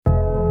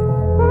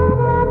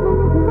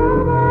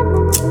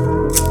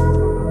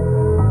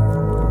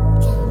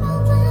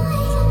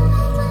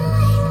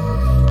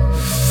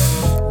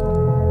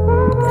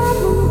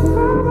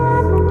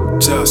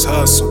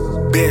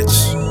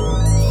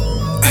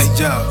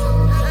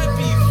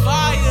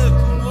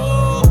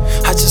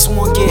just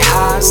wanna get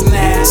high as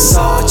NASA.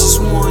 I just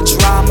wanna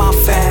drive my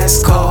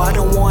fast car. I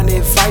don't want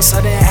advice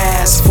I didn't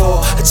ask for.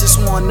 I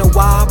just wanna know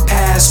why I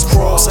pass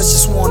cross. I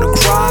just wanna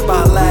cry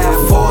by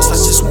laugh force. I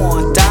just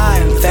wanna die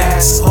and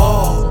that's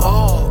all.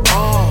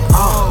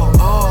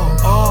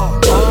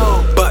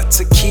 But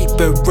to keep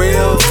it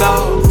real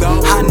though,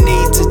 I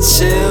need to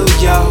chill,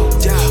 yo.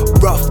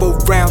 Rough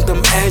around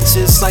them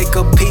edges like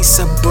a piece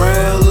of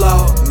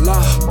Brillo.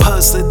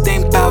 Puzzle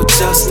think about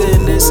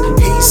Justin is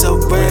he's a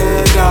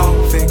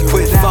weirdo.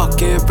 Quit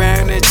fucking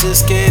around and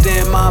just get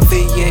in my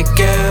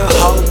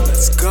vehicle.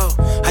 Let's go.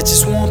 I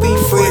just wanna be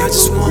free, I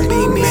just wanna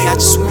be me, I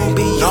just wanna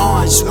be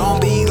on, just wanna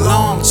be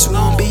long, just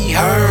wanna be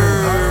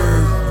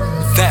heard.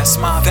 That's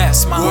my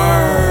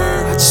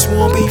word. I just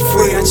wanna be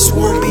free, I just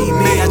wanna be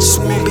me, I just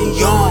wanna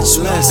be on, just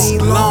wanna be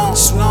long,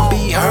 just wanna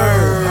be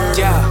heard.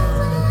 Yeah.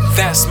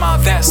 That's my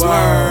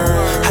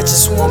word. I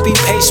just wanna be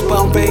patient, but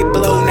I'm ready to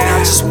blow now. I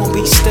just wanna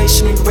be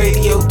stationary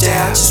radio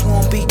dial. I just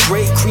wanna be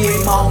great,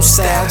 create my own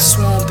style. I just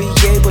wanna be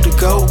able to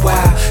go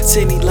wild to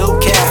any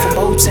locale, from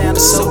Motown to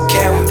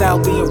SoCal,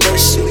 without being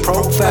racially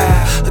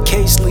profile.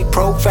 Occasionally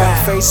profile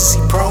faces,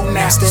 he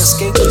pronouns. Then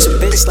escape with your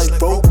bitch like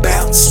rope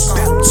bounce.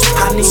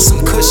 I need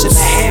some cushion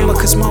and hammer,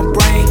 cause my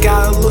brain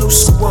got a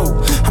loose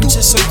rope. I'm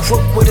just a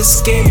crook with a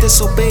scam,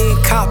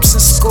 disobeying cops in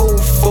school,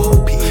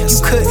 fool. You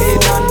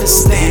couldn't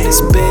understand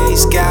this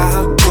bass got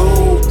a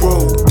gold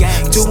rope.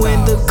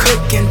 Doing the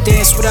cooking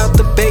dance without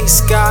the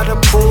bass got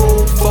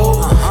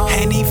approval.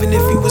 And even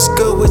if you was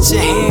good with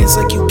your hands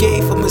like you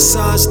gave a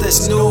massage,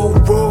 that's no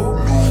rule.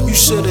 You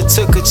should've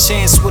took a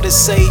chance with a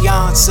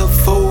seance of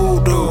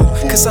voodoo.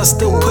 Cause I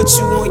still put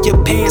you on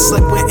your pants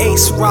like when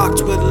Ace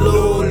rocked with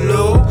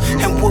Lulu.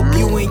 And whoop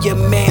you in your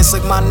mans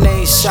like my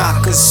name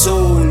Shaka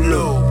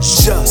Zulu.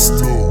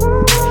 Just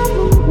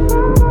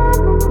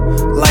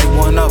light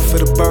one up for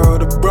the borough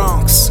of the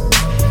Bronx.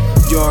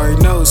 You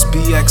already know it's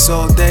BX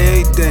all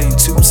day, 8 day,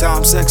 2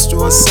 times extra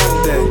on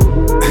Sunday.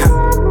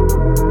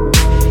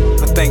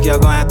 I think y'all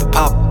gonna have to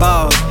pop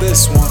out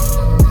this one.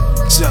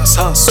 Just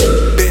hustle,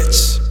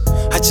 bitch.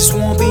 I just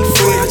wanna be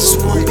free, I just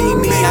wanna be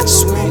me, I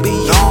just wanna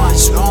be on,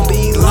 just wanna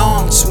be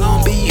long, just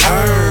wanna be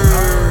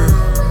heard.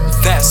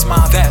 That's my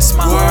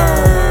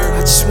word.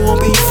 I just wanna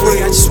be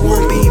free, I just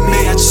wanna be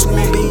me, I just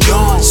wanna be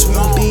on, just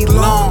wanna be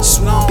long, just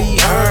wanna be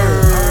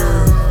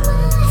heard.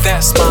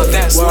 That's my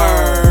word.